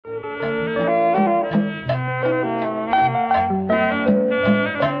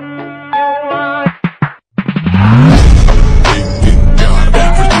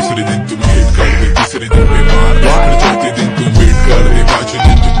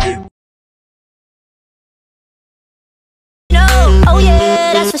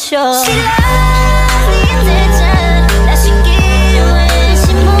that's for sure. She loves the attention that she gives when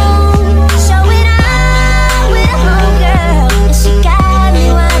she moves. Show it out with her homegirl, and she got me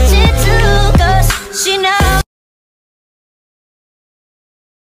watching too, 'cause she knows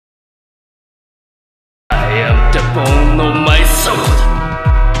I am the bone of my soul.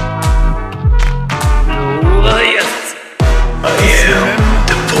 Oh yes, I am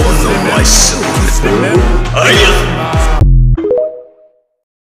the bone of my soul. I am.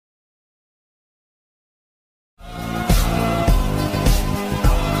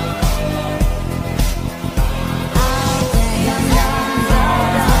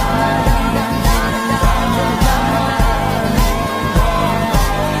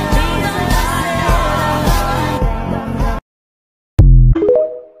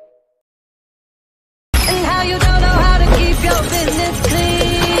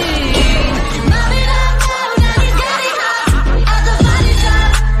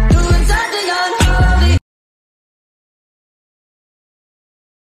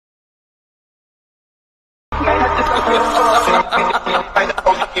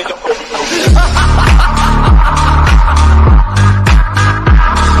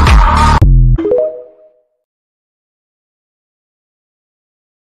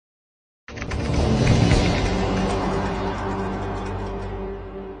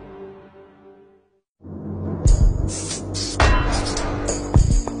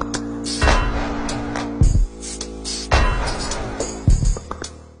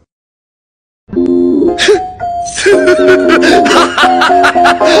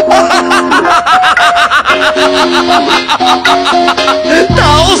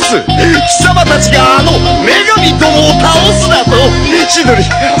倒す！貴様たちがあの女神どもを倒すだと！千鳥、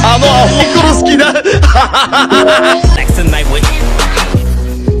あのアホ殺す気だ！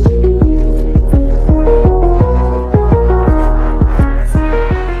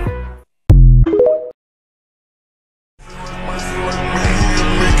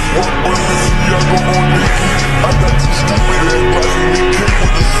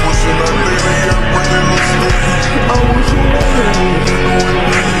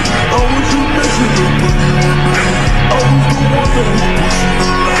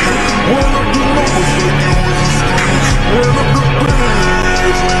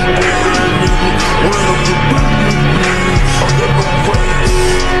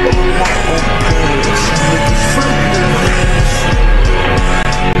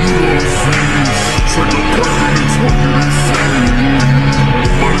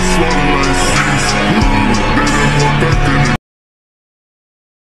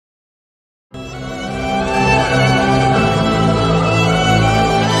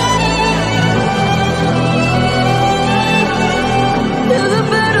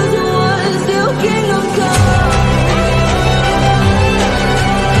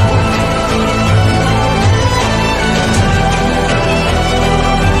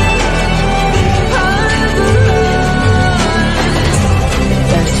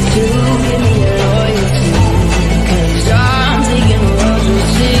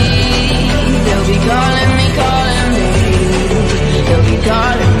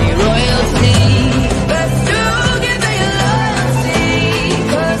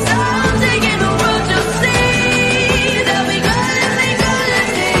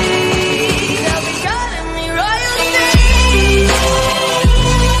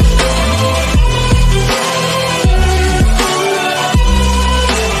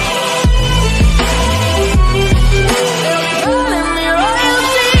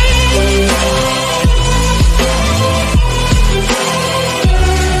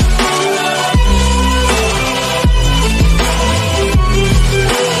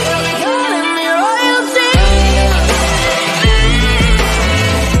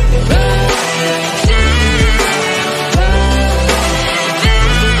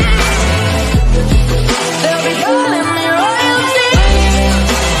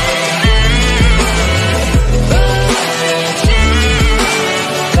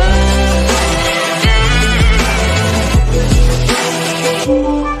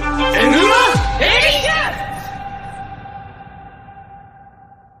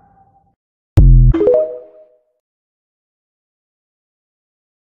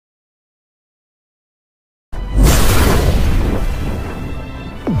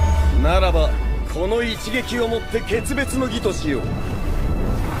ならばこの一撃をもって決別の儀としよう。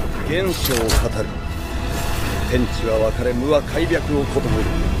原初を語る。天地は分かれ、無は開闢をことごる。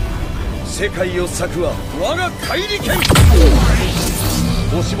世界を裂くは我が怪力剣。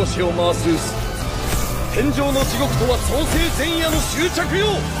星々を回す天上の地獄とは創世前夜の終着よ。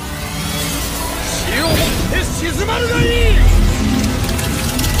死をもって静まるがいい。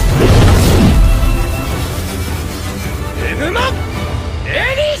エグマ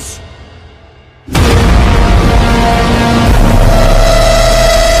エリッシュ。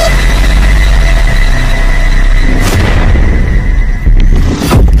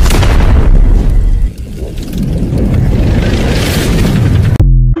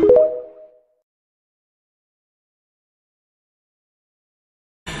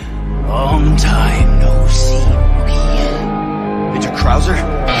Long time no see, rookie. Major Krauser?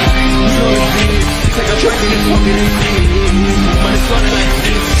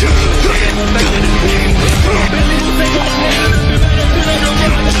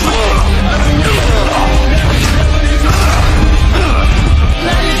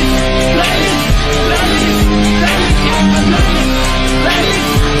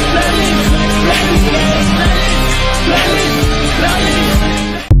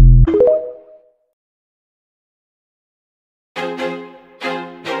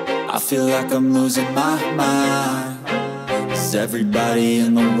 I feel like I'm losing my mind. Is everybody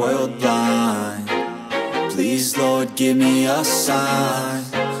in the world blind? Please, Lord, give me a sign,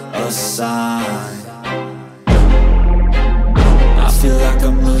 a sign. I feel like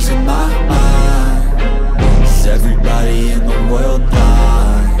I'm losing my mind. Is everybody in the world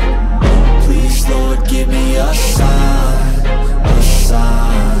blind? Please, Lord, give me a sign, a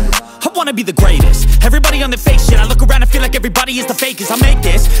sign. I wanna be the greatest. Everybody on the fake shit. I look around and feel like everybody is the fakest. I make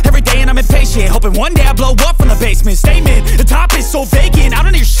this every day and I'm impatient, hoping one day I blow up from the basement. Statement, the top is so vacant. I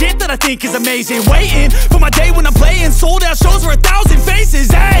don't hear shit that I think is amazing. Waiting for my day when I'm playing sold out shows for 1,000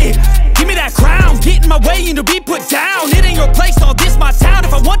 faces. Hey, give me that crown, get in my way and to be put down. It ain't your place, all this my town.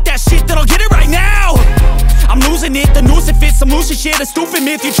 If I want that shit, then I'll get it right now. I'm losing it, the noose it fits. Some losing shit, a stupid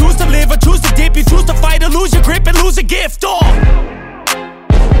myth. You choose to live or choose to dip. You choose to fight or lose your grip and lose a gift.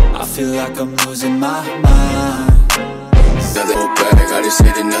 I feel like I'm losing my mind. Another whole bag, I just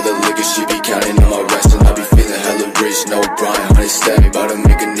hit another lick and she be counting on my rest. And I be feeling hella rich, no Brian, 100 stack, about to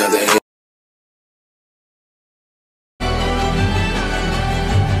make another hit.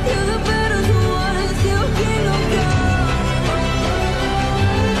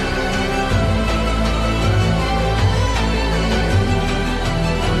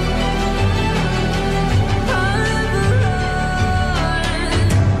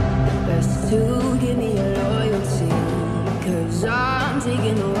 To give me your loyalty, 'cause I'm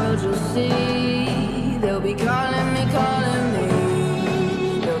taking the world, you'll see.